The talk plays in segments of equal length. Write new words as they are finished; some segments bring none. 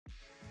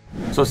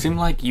So it seemed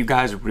like you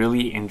guys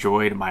really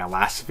enjoyed my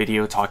last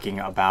video talking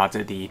about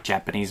the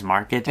Japanese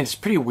market. And it's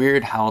pretty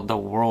weird how the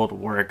world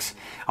works.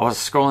 I was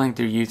scrolling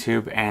through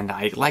YouTube and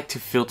I like to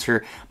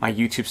filter my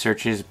YouTube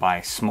searches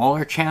by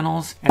smaller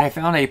channels. And I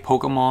found a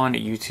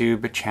Pokemon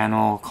YouTube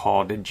channel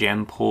called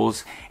Gem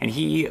Pools. And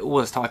he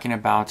was talking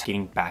about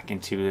getting back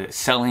into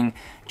selling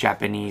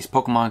Japanese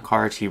Pokemon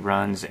cards. He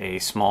runs a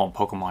small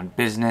Pokemon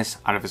business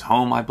out of his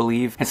home, I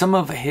believe. And some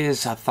of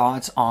his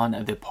thoughts on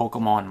the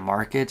Pokemon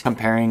market,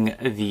 comparing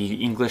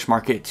the English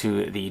market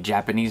to the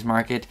Japanese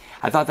market,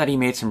 I thought that he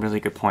made some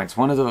really good points.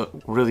 One of the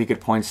really good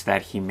points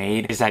that he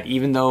made is that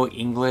even though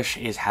English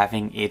is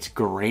having its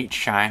great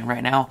shine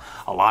right now,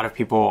 a lot of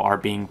people are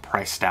being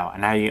priced out.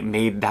 And I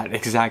made that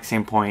exact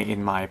same point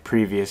in my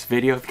previous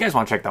video. If you guys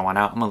want to check that one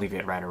out, I'm gonna leave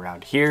it right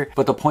around here.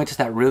 But the point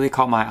that really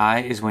caught my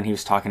eye is when he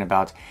was talking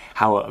about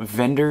how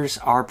vendors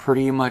are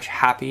pretty much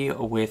happy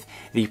with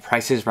the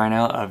prices right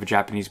now of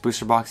Japanese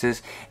booster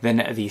boxes.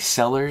 Then the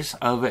sellers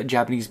of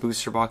Japanese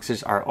booster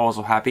boxes are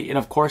also happy. And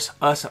of course,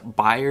 us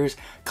buyers,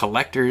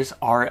 collectors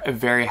are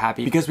very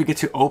happy because we get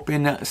to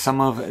open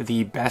some of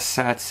the best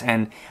sets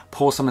and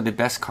pull some of the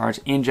best cards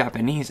in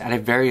Japanese at a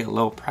very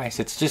low price.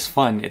 It's just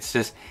fun. It's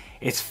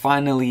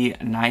finally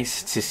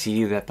nice to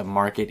see that the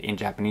market in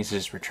Japanese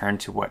has returned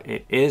to what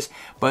it is,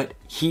 but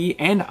he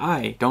and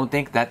I don't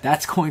think that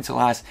that's going to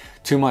last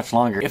too much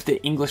longer if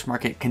the English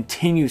market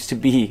continues to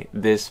be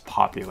this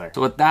popular. So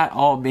with that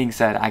all being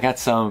said, I got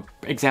some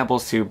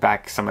examples to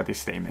back some of these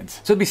statements.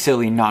 So it'd be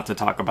silly not to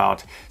talk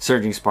about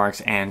Surging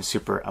Sparks and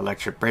Super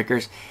Electric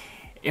Breakers.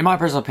 In my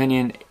personal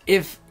opinion,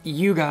 if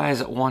you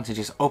guys want to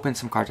just open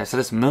some cards, I said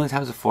this a million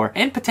times before,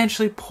 and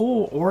potentially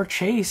pull or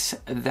chase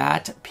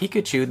that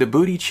Pikachu, the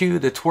Booty Chew,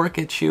 the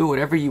Twerkachu,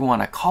 whatever you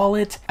want to call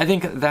it, I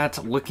think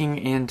that looking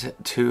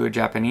into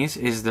Japanese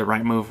is the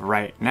right move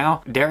right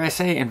now. Dare I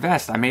say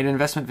invest. I made an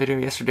investment video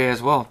yesterday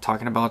as well,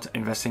 talking about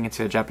investing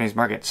into the Japanese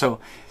market.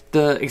 So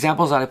the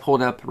examples that I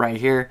pulled up right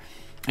here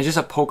is just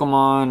a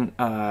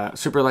Pokemon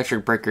Super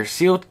Electric Breaker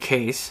sealed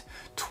case,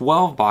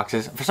 12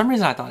 boxes. For some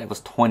reason I thought it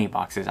was 20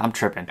 boxes. I'm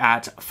tripping.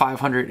 At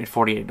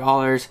 $548,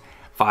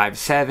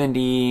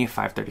 $570,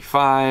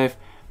 $535.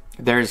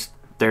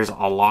 There's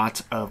a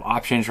lot of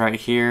options right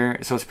here.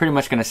 So it's pretty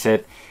much gonna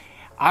sit,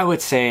 I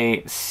would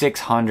say,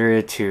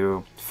 $600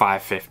 to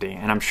 $550.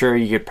 And I'm sure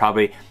you could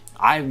probably,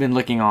 I've been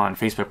looking on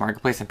Facebook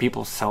Marketplace and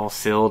people sell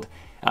sealed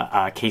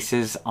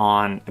cases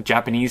on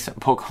Japanese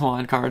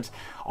Pokemon cards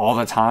all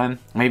the time.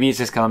 Maybe it's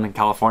just come in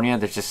California.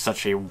 There's just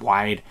such a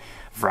wide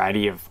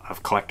variety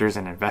of collectors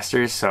and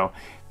investors. So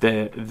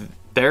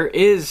there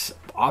is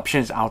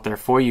options out there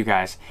for you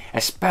guys,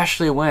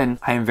 especially when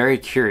I am very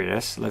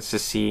curious. Let's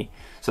just see.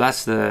 So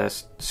that's the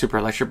Super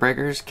Electric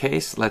Breakers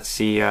case. Let's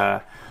see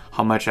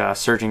how much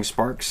Surging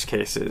Sparks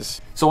case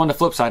is. So on the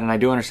flip side, and I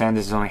do understand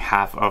this is only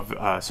half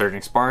of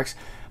Surging Sparks,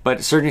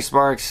 but Surging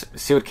Sparks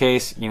sealed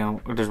case, you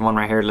know, there's one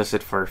right here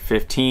listed for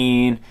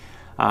 15.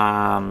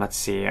 Let's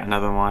see,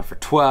 another one for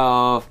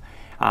 12.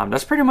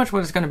 That's pretty much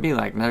what it's going to be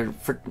like. Another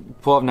for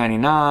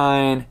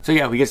 $12.99. So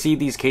yeah, we can see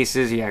these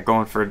cases, yeah,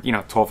 going for, you know,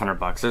 1,200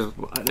 bucks.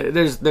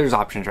 There's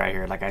options right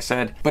here, like I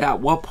said. But at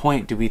what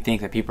point do we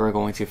think that people are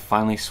going to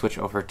finally switch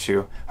over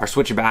to, or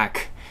switch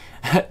back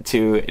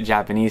to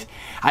Japanese?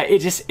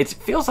 It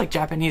feels like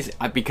Japanese,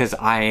 because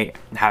I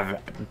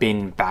have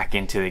been back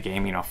into the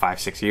game, you know,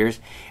 5-6 years,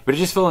 but it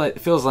just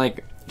feels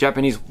like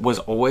Japanese was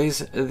always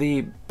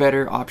the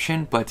better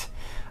option. But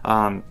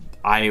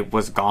I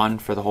was gone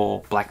for the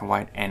whole black and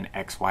white and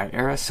XY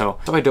era, so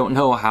I don't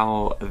know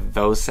how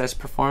those sets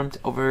performed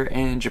over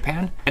in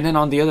Japan. And then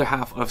on the other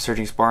half of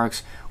Surging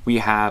Sparks, we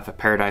have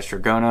Paradise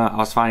Dragona. I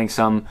was finding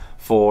some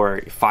for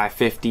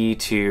 $550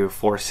 to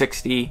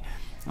 $460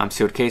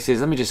 sealed cases.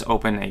 Let me just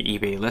open an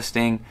eBay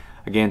listing.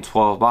 Again,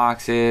 12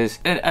 boxes.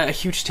 And a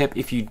huge tip,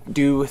 if you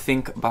do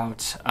think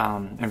about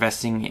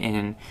investing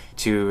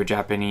into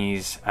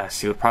Japanese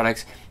sealed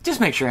products, just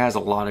make sure it has a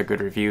lot of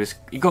good reviews.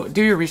 You go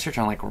do your research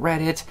on like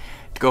Reddit,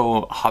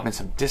 go hop in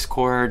some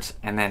Discords,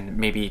 and then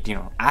maybe, you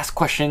know, ask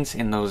questions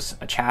in those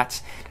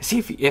chats to see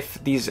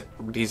if these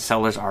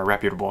sellers are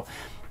reputable.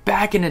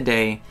 Back in the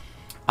day,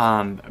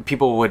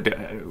 people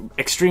would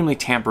extremely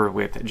tamper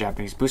with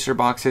Japanese booster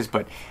boxes,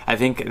 but I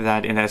think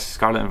that in the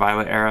Scarlet and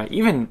Violet era,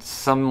 even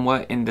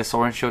somewhat in the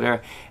Sword and Shield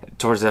era,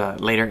 towards the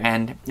later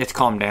end, it's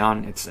calmed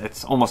down.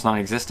 It's almost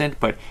non-existent,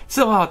 but it's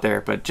still out there.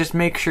 But just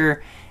make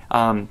sure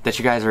that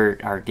you guys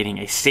are getting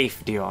a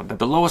safe deal.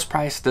 The lowest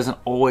price doesn't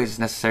always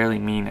necessarily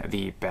mean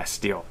the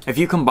best deal. If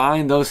you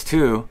combine those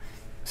two,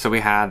 so we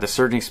had the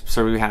Surging,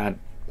 so we had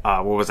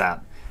what was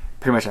that?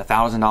 Pretty much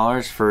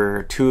 $1,000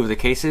 for 2 of the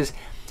cases.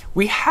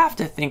 We have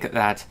to think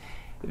that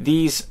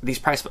these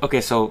price,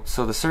 okay, so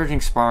the Surging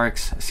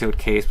Sparks sealed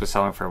case was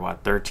selling for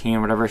what, 13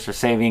 or whatever, so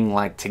saving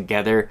like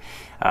together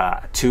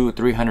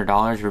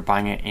 $200-300. You're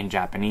buying it in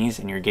Japanese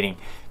and you're getting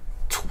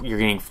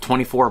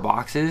 24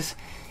 boxes.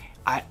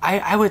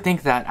 I would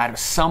think that at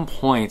some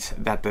point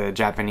that the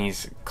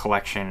Japanese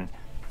collection,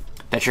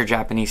 that your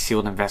Japanese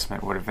sealed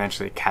investment would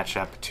eventually catch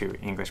up to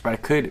English, but I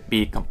could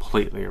be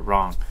completely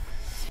wrong.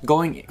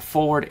 going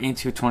forward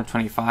into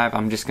 2025,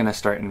 I'm just gonna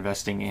start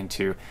investing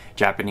into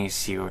Japanese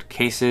sealed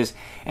cases.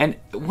 And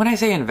when I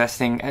say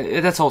investing,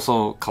 that's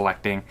also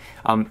collecting.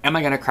 Am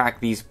I gonna crack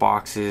these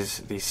boxes,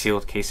 these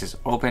sealed cases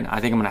open? I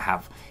think I'm gonna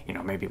have, you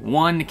know, maybe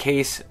one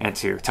case and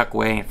to tuck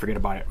away and forget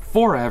about it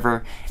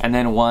forever, and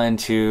then one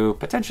to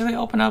potentially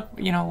open up,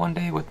 you know, one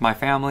day with my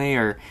family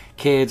or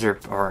kids,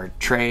 or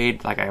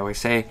trade, like I always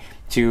say,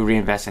 to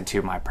reinvest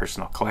into my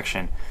personal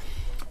collection.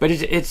 But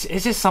it's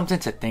just something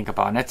to think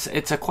about, and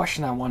it's a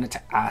question I wanted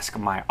to ask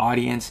my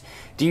audience.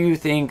 Do you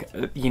think,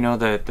 you know,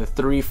 the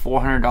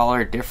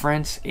 $300-400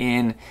 difference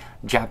in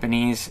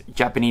Japanese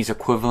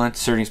equivalent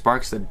Surging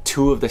Sparks, the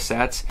two of the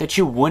sets, that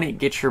you wouldn't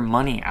get your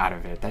money out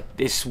of it, that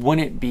this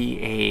wouldn't be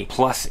a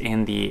plus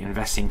in the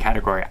investing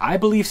category? I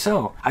believe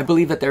so. I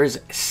believe that there is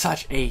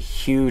such a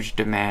huge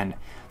demand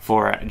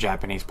for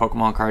Japanese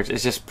Pokemon cards.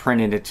 It's just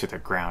printed into the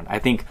ground. I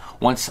think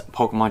once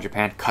Pokemon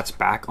Japan cuts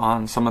back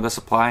on some of the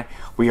supply,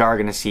 we are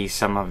going to see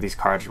some of these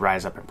cards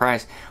rise up in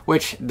price.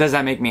 Which, does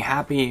that make me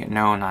happy?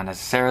 No, not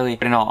necessarily.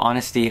 But in all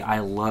honesty, I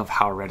love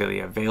how readily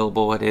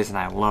available it is, and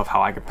I love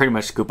how I can pretty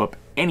much scoop up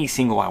any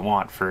single I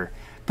want for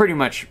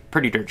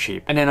pretty dirt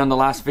cheap. And then on the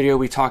last video,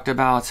 we talked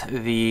about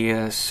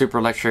the Super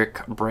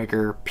Electric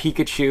Breaker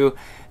Pikachu,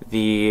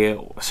 the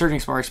Surging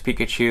Sparks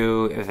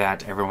Pikachu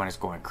that everyone is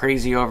going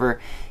crazy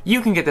over.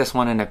 You can get this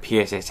one in a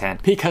PSA 10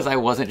 because I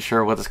wasn't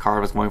sure what this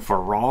card was going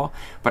for raw,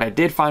 but I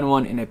did find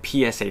one in a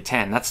PSA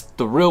 10. That's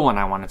the real one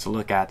I wanted to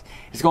look at.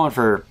 It's going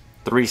for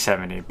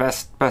 $370.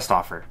 Best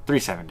offer,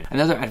 $370.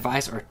 Another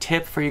advice or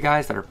tip for you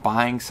guys that are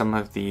buying some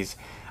of these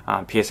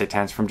PSA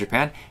 10s from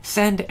Japan: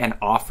 send an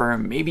offer,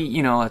 maybe,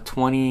 you know, a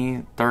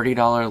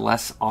 $20-30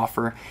 less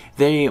offer.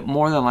 They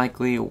more than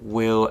likely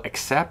will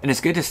accept, and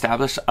it's good to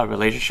establish a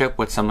relationship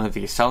with some of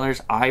these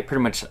sellers. I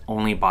pretty much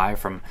only buy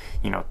from,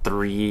 you know,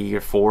 3 or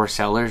 4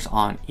 sellers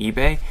on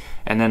eBay,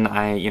 and then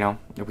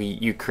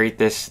you create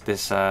this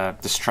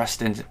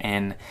trust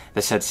in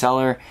the said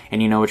seller,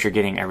 and you know what you're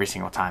getting every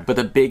single time. But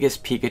the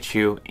biggest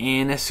Pikachu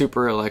in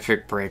Super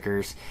Electric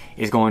Breakers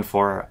is going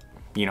for,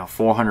 you know,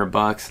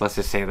 $400. Let's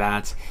just say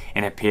that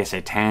in a PSA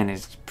 10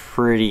 is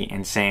pretty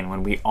insane,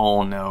 when we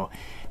all know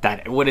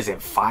that, what is it,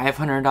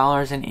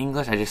 $500 in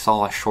English? I just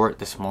saw a short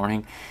this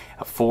morning,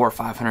 $400 or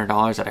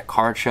 $500 at a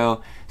card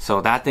show. So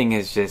that thing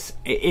is just,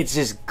 it's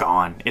just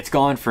gone. It's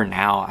gone for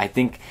now. I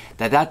think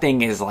that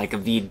thing is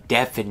like the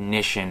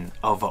definition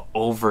of an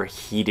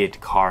overheated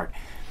card.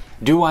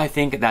 Do I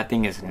think that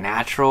thing is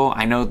natural?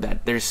 I know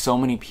that there's so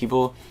many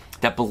people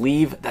that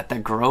believe that the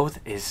growth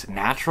is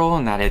natural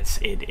and that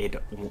it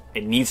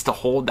needs to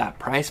hold that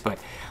price. But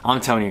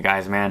I'm telling you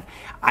guys, man,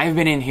 I've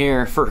been in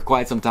here for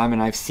quite some time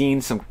and I've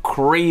seen some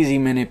crazy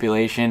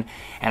manipulation,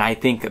 and I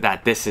think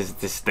that this is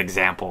just the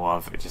example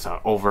of just an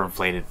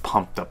overinflated,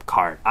 pumped up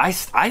card.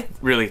 I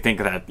really think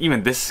that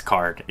even this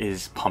card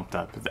is pumped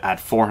up at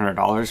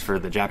 $400 for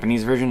the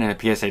Japanese version in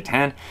a PSA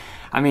 10.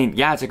 I mean,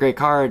 yeah, it's a great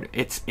card.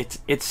 It's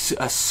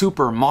a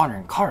super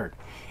modern card.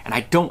 And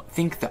I don't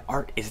think the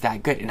art is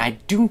that good. And I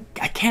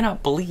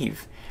cannot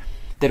believe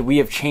that we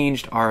have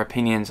changed our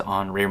opinions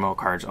on Rainbow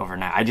cards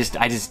overnight. I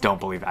just don't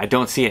believe it. I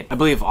don't see it. I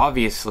believe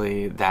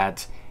obviously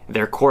that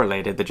they're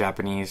correlated, the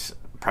Japanese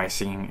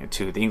pricing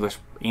to the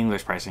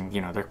English pricing.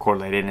 You know, they're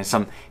correlated in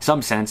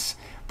some sense,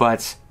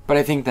 but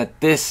I think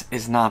that this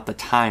is not the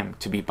time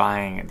to be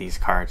buying these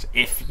cards.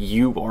 If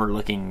you are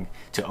looking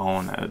to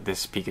own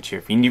this Pikachu,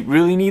 if you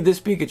really need this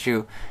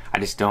Pikachu, I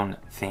just don't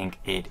think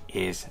it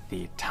is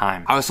the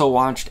time. I also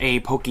watched a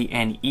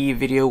Poke&E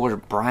video where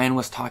Brian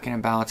was talking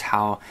about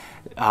how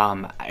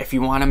if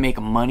you want to make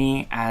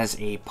money as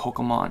a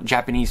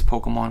Japanese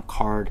Pokemon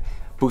card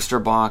booster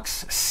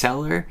box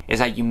seller, is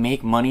that you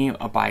make money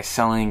by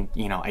selling,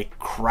 you know, a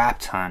crap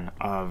ton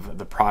of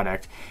the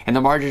product, and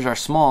the margins are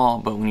small,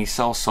 but when you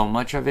sell so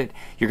much of it,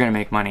 you're gonna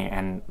make money.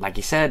 And like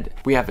you said,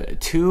 we have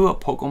 2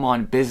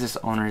 Pokemon business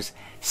owners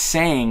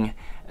saying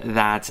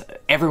that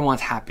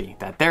everyone's happy,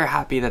 that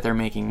they're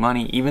making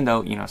money, even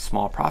though, you know,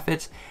 small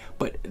profits,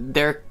 but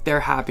they're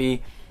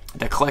happy.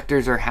 The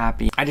collectors are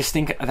happy. I just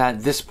think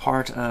that this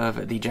part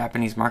of the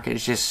Japanese market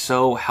is just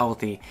so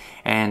healthy,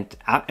 and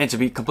to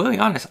be completely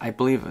honest, I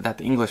believe that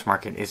the English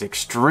market is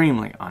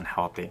extremely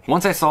unhealthy.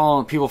 Once I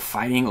saw people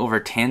fighting over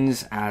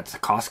tins at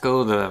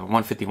Costco, the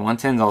 151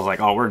 tins, I was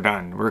like, oh, we're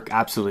done. We're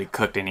absolutely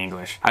cooked in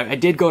English. I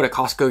did go to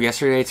Costco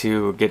yesterday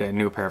to get a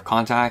new pair of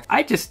contacts.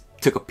 I just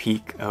took a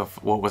peek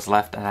of what was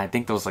left, and I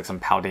think there was like some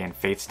Paldean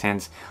Fates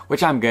tins,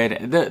 which I'm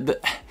good.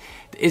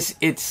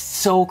 It's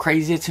so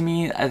crazy to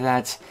me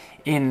that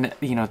in,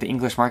 you know, the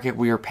English market,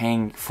 we are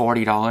paying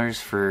 $40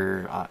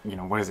 for, you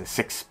know, what is it,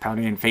 6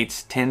 Paldean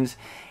Fates tins,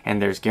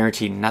 and there's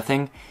guaranteed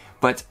nothing.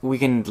 But we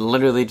can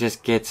literally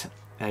just get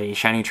a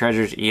Shiny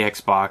Treasures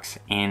EX box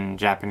in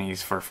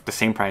Japanese for the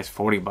same price,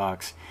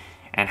 $40,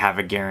 and have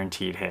a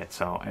guaranteed hit.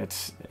 So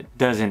it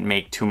doesn't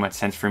make too much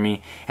sense for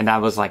me. And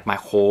that was like my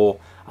whole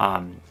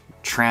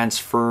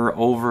transfer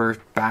over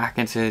back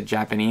into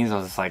Japanese. I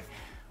was just like,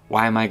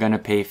 why am I gonna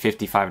pay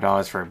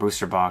 $55 for a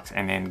booster box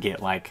and then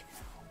get like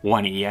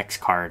one EX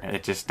card.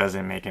 It just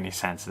doesn't make any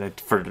sense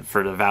for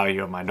the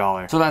value of my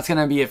dollar. So that's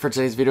gonna be it for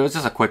today's video. It's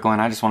just a quick one.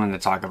 I just wanted to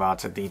talk about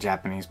the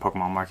Japanese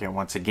Pokemon market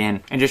once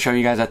again and just show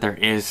you guys that there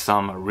is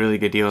some really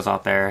good deals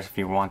out there if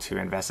you want to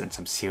invest in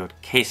some sealed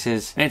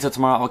cases. And until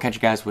tomorrow, I'll catch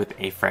you guys with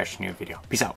a fresh new video. Peace out.